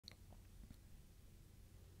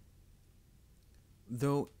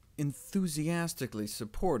Though enthusiastically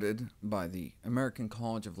supported by the American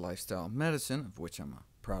College of Lifestyle Medicine, of which I'm a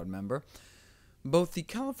proud member, both the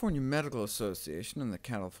California Medical Association and the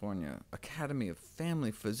California Academy of Family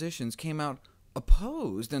Physicians came out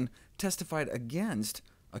opposed and testified against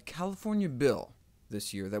a California bill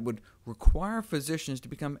this year that would require physicians to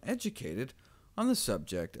become educated on the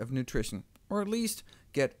subject of nutrition, or at least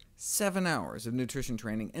get 7 hours of nutrition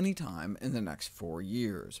training any time in the next 4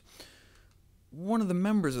 years. One of the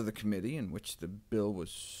members of the committee in which the bill was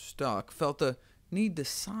stuck felt a need to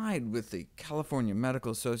side with the California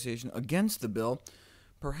Medical Association against the bill,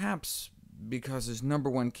 perhaps because his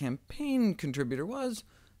 #1 campaign contributor was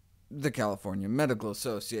the California Medical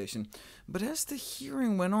Association. But as the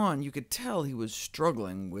hearing went on, you could tell he was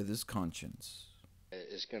struggling with his conscience.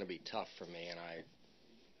 It's going to be tough for me, and I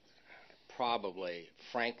probably,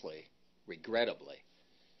 frankly, regrettably,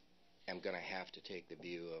 am going to have to take the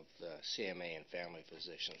view of the CMA and family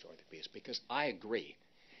physicians orthopedists, because I agree.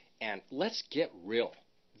 And let's get real.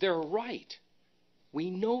 They're right. We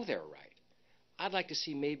know they're right. I'd like to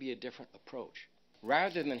see maybe a different approach.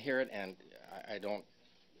 Rather than hear it, and I don't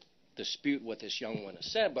dispute what this young one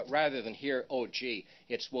has said, but rather than hear, oh, gee,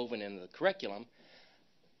 it's woven into the curriculum,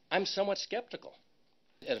 I'm somewhat skeptical.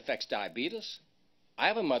 It affects diabetes. I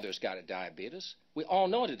have a mother who's got diabetes. We all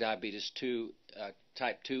know that diabetes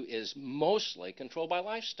type 2 is mostly controlled by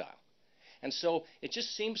lifestyle. And so it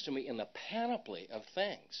just seems to me, in the panoply of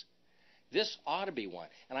things, this ought to be one.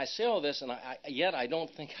 And I say all this, and yet I don't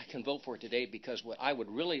think I can vote for it today, because I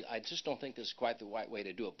just don't think this is quite the right way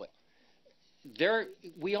to do it. But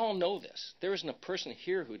we all know this. There isn't a person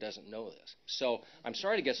here who doesn't know this. So I'm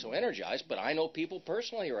sorry to get so energized, but I know people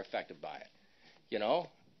personally who are affected by it. You know,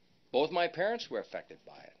 both my parents were affected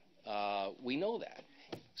by it. We know that.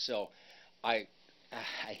 So I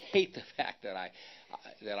hate the fact that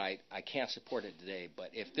I can't support it today.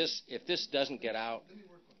 But if this doesn't get out,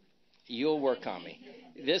 you'll work on me.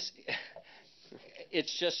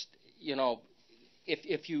 It's just, you know,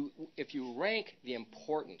 if you rank the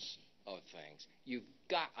importance of things,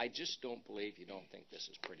 I just don't believe you don't think this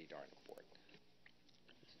is pretty darn important.